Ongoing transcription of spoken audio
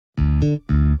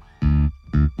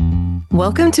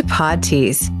Welcome to Pod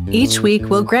Tease. Each week,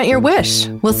 we'll grant your wish.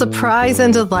 We'll surprise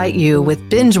and delight you with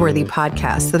binge-worthy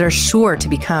podcasts that are sure to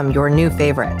become your new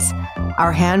favorites.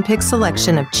 Our hand-picked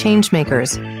selection of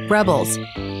changemakers, rebels,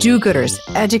 do-gooders,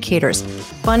 educators,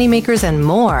 funny makers, and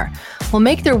more will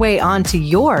make their way onto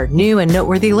your new and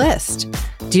noteworthy list.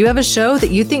 Do you have a show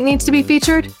that you think needs to be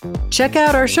featured? Check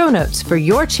out our show notes for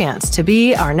your chance to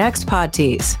be our next Pod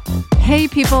Tease. Hey,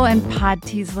 people in Pod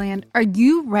Tease land, are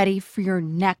you ready for your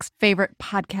next favorite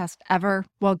podcast ever?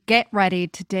 Well, get ready.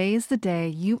 Today is the day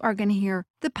you are going to hear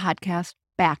the podcast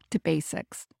Back to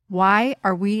Basics. Why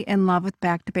are we in love with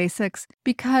Back to Basics?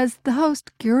 Because the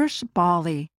host, Girish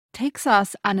Bali, takes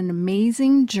us on an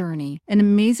amazing journey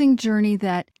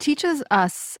that teaches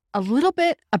us a little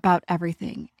bit about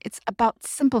everything. It's about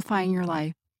simplifying your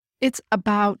life. It's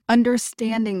about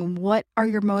understanding what are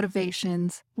your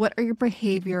motivations, what are your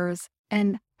behaviors,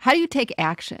 and how do you take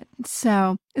action.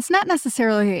 So it's not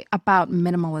necessarily about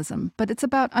minimalism, but it's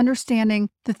about understanding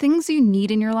the things you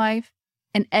need in your life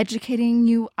and educating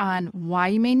you on why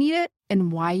you may need it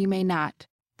and why you may not.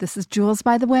 This is Jules,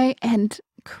 by the way, and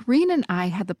Corinne and I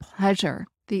had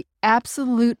the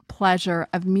absolute pleasure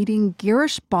of meeting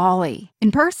Girish Bali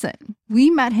in person. We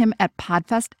met him at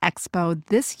Podfest Expo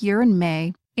this year in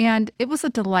May, and it was a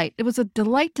delight. It was a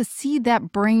delight to see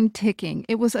that brain ticking.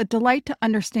 It was a delight to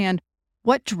understand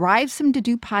what drives him to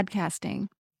do podcasting.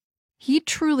 He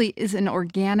truly is an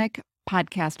organic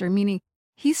podcaster, meaning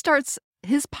he starts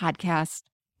his podcast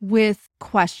with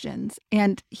questions,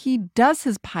 and he does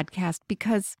his podcast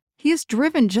because he is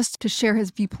driven just to share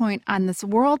his viewpoint on this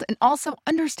world and also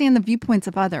understand the viewpoints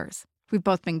of others. We've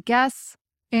both been guests,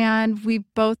 and we've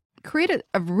both created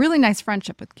a really nice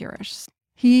friendship with Girish.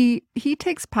 He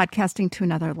takes podcasting to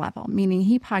another level, meaning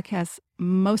he podcasts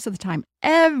most of the time,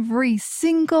 every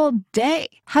single day.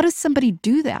 How does somebody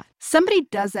do that? Somebody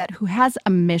does that who has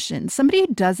a mission. Somebody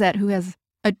does that who has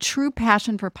a true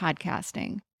passion for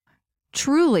podcasting.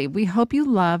 Truly, we hope you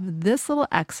love this little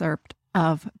excerpt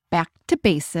of Back to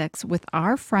Basics with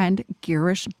our friend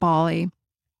Girish Bali.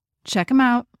 Check him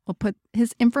out. We'll put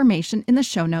his information in the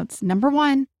show notes. Number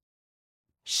 1,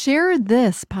 share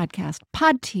this podcast,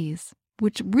 Pod Tease,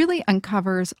 which really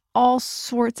uncovers all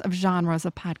sorts of genres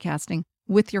of podcasting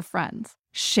with your friends.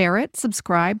 Share it,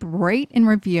 subscribe, rate, and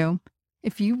review.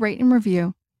 If you rate and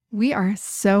review, we are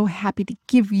so happy to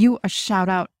give you a shout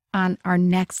out on our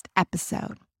next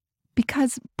episode.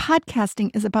 Because podcasting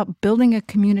is about building a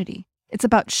community. It's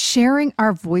about sharing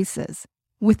our voices.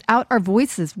 Without our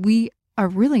voices, we are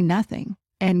really nothing.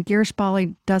 And Girish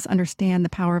Bali does understand the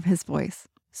power of his voice.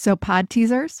 So pod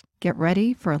teasers, get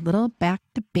ready for a little Back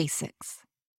to Basics.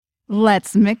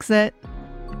 Let's mix it.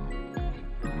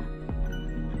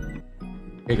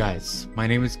 Hey guys, my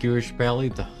name is Girish Bali,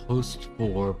 the host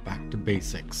for Back to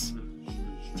Basics.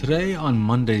 Today on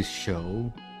Monday's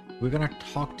show, we're going to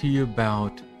talk to you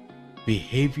about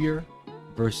behavior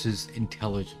versus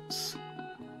intelligence.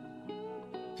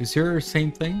 Is there the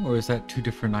same thing, or is that two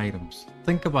different items?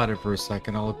 Think about it for a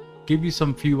second. I'll give you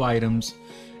some few items,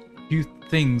 few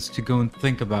things to go and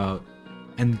think about,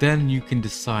 and then you can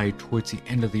decide towards the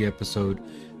end of the episode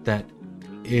that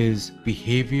is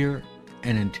behavior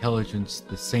and intelligence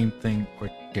the same thing or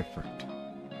different.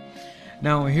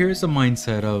 Now, here's the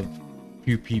mindset of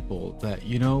few people that,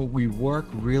 we work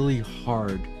really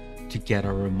hard to get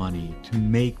our money, to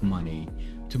make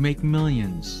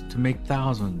millions, to make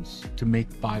thousands, to make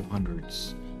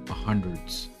 500s,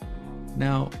 100s.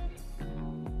 Now,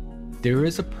 there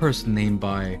is a person named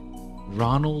by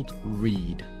Ronald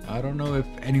Reed. I don't know if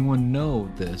anyone know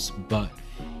this, but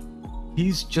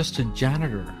he's just a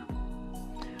janitor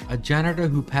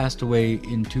who passed away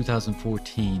in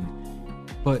 2014.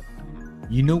 But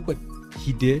you know what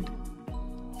he did?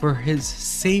 For his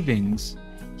savings,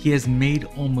 he has made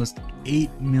almost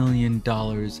 $8 million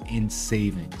in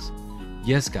savings.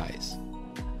 Yes, guys,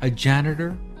 a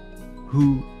janitor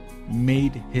who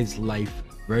made his life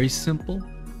very simple,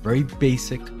 very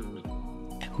basic,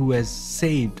 who has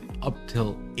saved up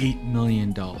till $8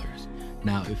 million.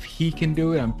 Now, if he can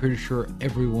do it, I'm pretty sure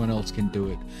everyone else can do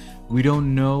it. We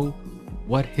don't know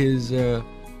what his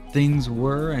things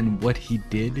were and what he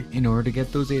did in order to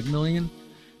get those $8 million,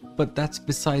 but that's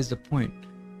besides the point.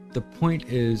 The point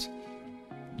is,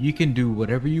 you can do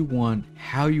whatever you want,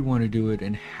 how you want to do it,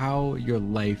 and how your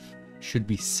life should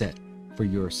be set for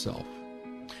yourself.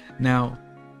 Now,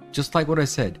 just like what I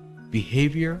said,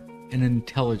 behavior and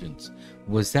intelligence.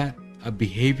 Was that a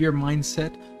behavior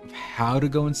mindset of how to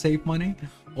go and save money?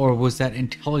 Or was that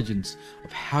intelligence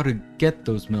of how to get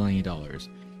those $1 million?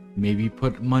 Maybe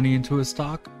put money into a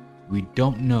stock? We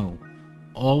don't know.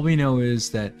 All we know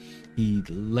is that he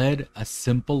led a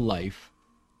simple life,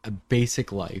 a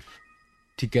basic life,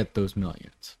 to get those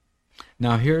millions.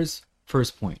 Now here's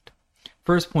first point.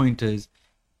 First point is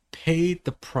pay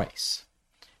the price.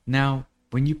 Now,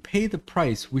 when you pay the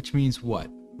price, which means what?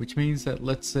 Which means that,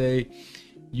 let's say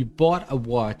you bought a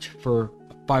watch for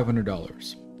 $500,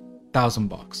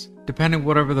 $1,000, depending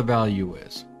whatever the value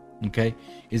is. Okay,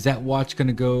 is that watch going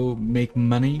to go make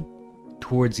money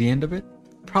towards the end of it?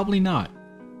 Probably not.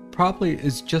 Probably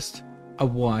is just a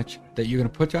watch that you're going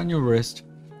to put on your wrist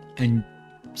and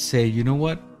say, you know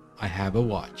what, I have a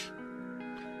watch.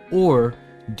 Or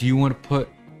do you want to put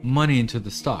money into the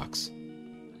stocks?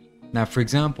 Now, for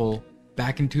example,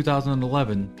 back in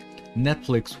 2011,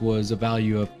 Netflix was a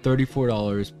value of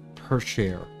 $34 per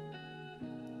share.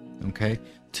 Okay,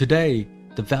 today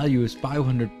the value is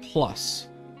 500 plus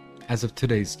as of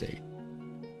today's date.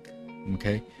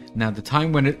 Okay, now the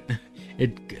time when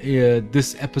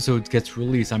this episode gets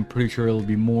released, I'm pretty sure it'll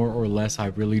be more or less. I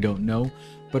really don't know,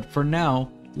 but for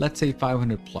now, let's say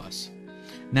 500 plus.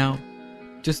 Now,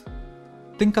 just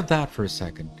think of that for a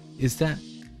second. Is that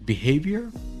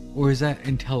behavior or is that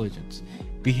intelligence?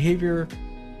 Behavior,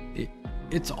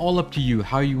 it's all up to you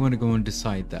how you want to go and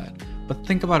decide that. But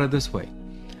think about it this way.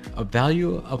 A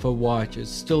value of a watch is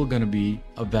still going to be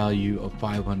a value of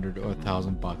 500 or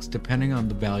 $1,000 depending on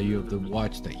the value of the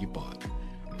watch that you bought,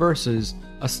 versus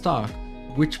a stock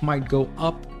which might go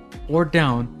up or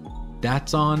down.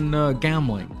 That's on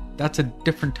gambling. That's a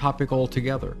different topic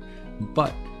altogether.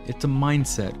 But it's a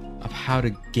mindset of how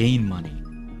to gain money,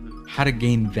 how to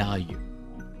gain value.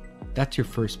 That's your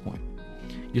first point.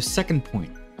 Your second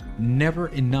point, never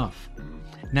enough.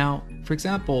 Now, for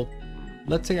example,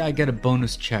 let's say I get a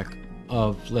bonus check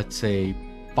of, let's say,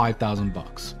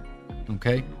 $5,000,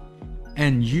 okay?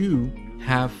 And you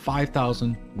have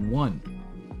 5,001.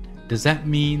 Does that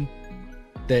mean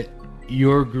that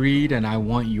you're greed and I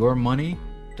want your money?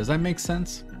 Does that make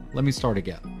sense? Let me start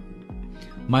again.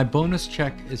 My bonus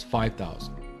check is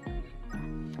 5,000.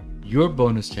 Your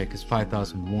bonus check is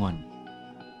 5,001.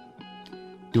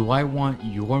 Do I want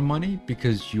your money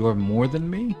because you're more than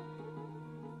me?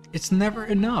 It's never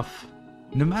enough.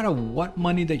 No matter what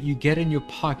money that you get in your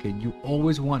pocket, you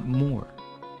always want more.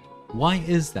 Why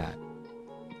is that?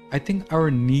 I think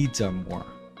our needs are more.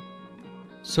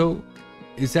 So,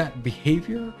 is that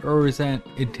behavior or is that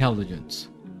intelligence?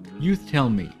 You tell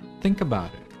me. Think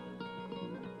about it.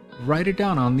 Write it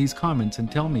down on these comments and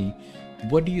tell me,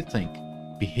 what do you think?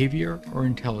 Behavior or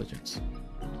intelligence?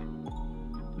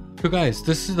 So guys,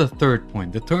 this is the third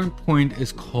point. The third point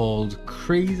is called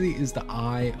crazy is the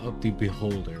eye of the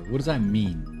beholder. What does that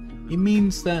mean? It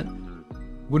means that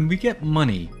when we get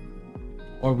money,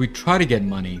 or we try to get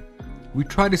money, we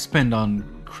try to spend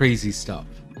on crazy stuff.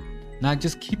 Now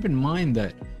just keep in mind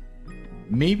that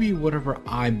maybe whatever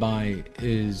I buy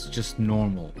is just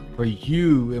normal. For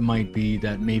you, it might be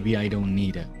that maybe I don't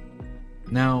need it.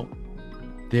 Now,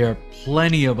 there are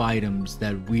plenty of items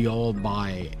that we all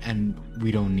buy and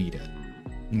we don't need it.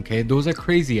 Okay, those are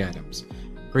crazy items.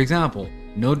 For example,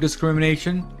 no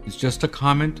discrimination is just a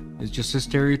comment, it's just a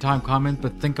stereotype comment,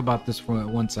 but think about this for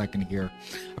 1 second here.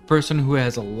 A person who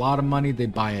has a lot of money, they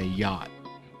buy a yacht.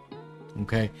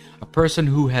 Okay, a person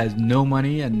who has no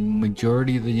money, and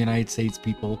majority of the United States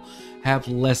people have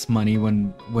less money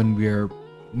when we're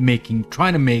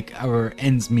trying to make our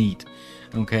ends meet.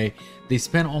 Okay, they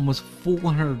spend almost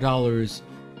 $400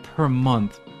 per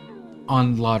month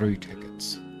on lottery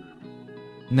tickets.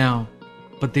 Now,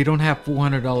 but they don't have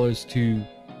 $400 to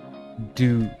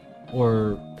do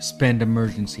or spend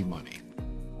emergency money.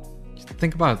 Just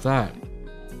think about that.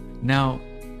 Now,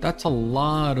 that's a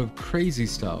lot of crazy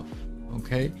stuff,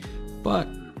 okay? But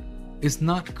it's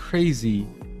not crazy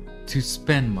to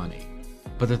spend money.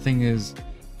 But the thing is,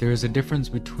 there is a difference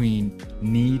between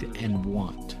need and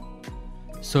want.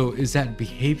 So is that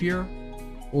behavior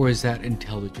or is that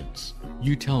intelligence?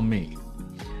 You tell me.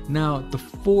 Now, the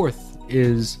fourth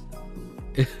is,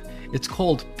 it's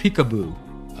called peekaboo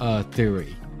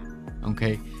theory.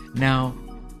 Okay. Now,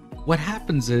 what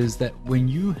happens is that when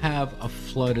you have a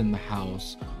flood in the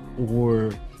house,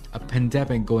 or a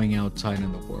pandemic going outside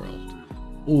in the world,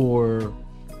 or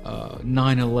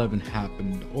 9/11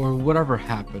 happened, or whatever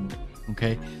happened,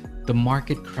 okay, the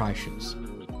market crashes.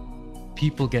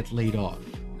 People get laid off.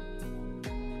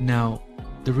 Now,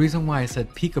 the reason why I said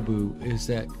peekaboo is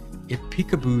that it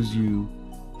peekaboos you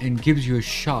and gives you a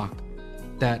shock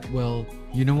that, well,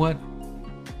 you know what?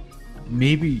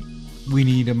 Maybe we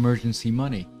need emergency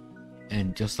money.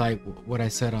 And just like what I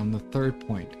said on the third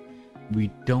point, we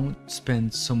don't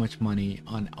spend so much money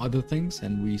on other things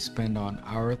and we spend on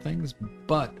our things,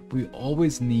 but we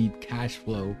always need cash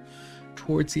flow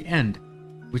towards the end,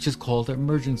 which is called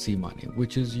emergency money,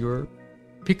 which is your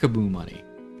peekaboo money,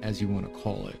 as you want to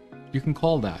call it. You can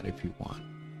call that if you want.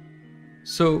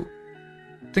 So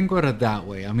think about it that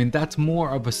way. I mean, that's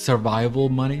more of a survival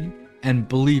money. And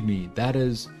believe me, that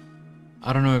is,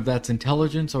 I don't know if that's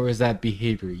intelligence or is that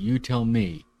behavior. You tell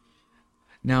me.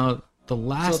 Now, the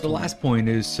last point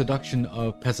is seduction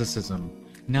of pessimism.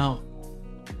 Now,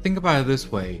 think about it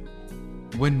this way.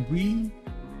 When we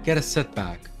get a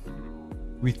setback,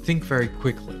 we think very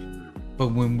quickly. But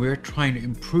when we're trying to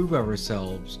improve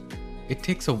ourselves, it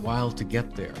takes a while to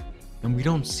get there. And we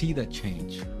don't see that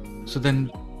change. So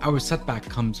then our setback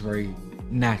comes very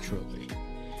naturally.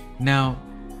 Now,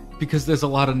 because there's a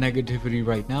lot of negativity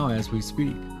right now as we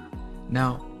speak.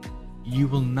 Now, you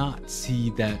will not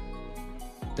see that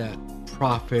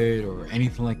profit or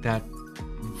anything like that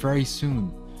very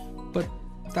soon. But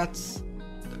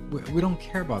we don't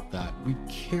care about that. We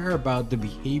care about the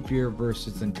behavior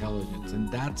versus intelligence.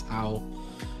 And that's how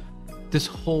this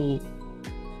whole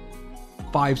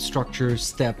 5 structure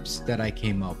steps that I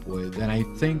came up with. And I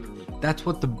think that's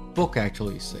what the book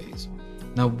actually says.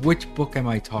 Now, which book am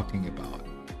I talking about?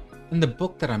 And the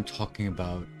book that I'm talking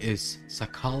about is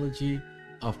Psychology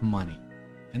of Money.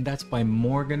 And that's by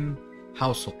Morgan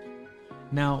Housel.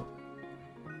 Now,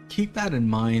 keep that in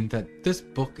mind that this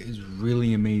book is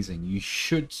really amazing. You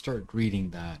should start reading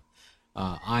that.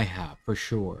 I have, for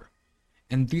sure.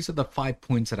 And these are the 5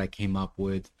 points that I came up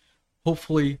with.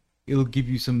 Hopefully, it'll give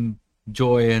you some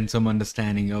joy and some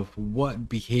understanding of what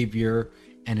behavior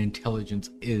and intelligence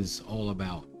is all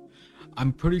about.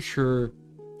 I'm pretty sure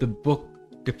the book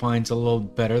defines a little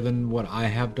better than what I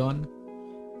have done.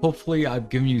 Hopefully, I've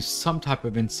given you some type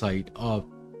of insight of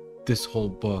this whole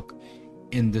book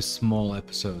in this small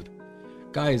episode.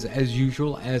 Guys, as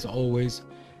usual, as always,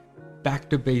 back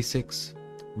to basics.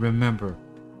 Remember,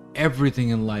 everything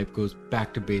in life goes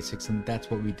back to basics, and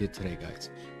that's what we did today, guys.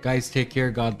 Guys, take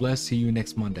care. God bless. See you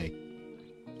next Monday.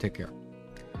 Take care.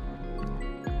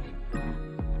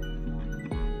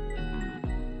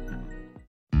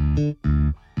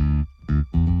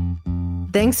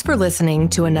 Thanks for listening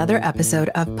to another episode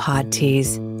of Pod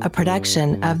Tease, a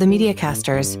production of the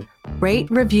Mediacasters.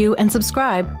 Rate, review, and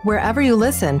subscribe wherever you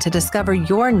listen to discover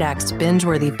your next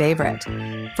binge-worthy favorite.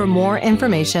 For more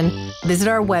information, visit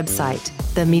our website,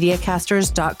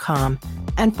 themediacasters.com,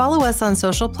 and follow us on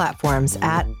social platforms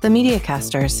at The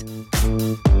Mediacasters.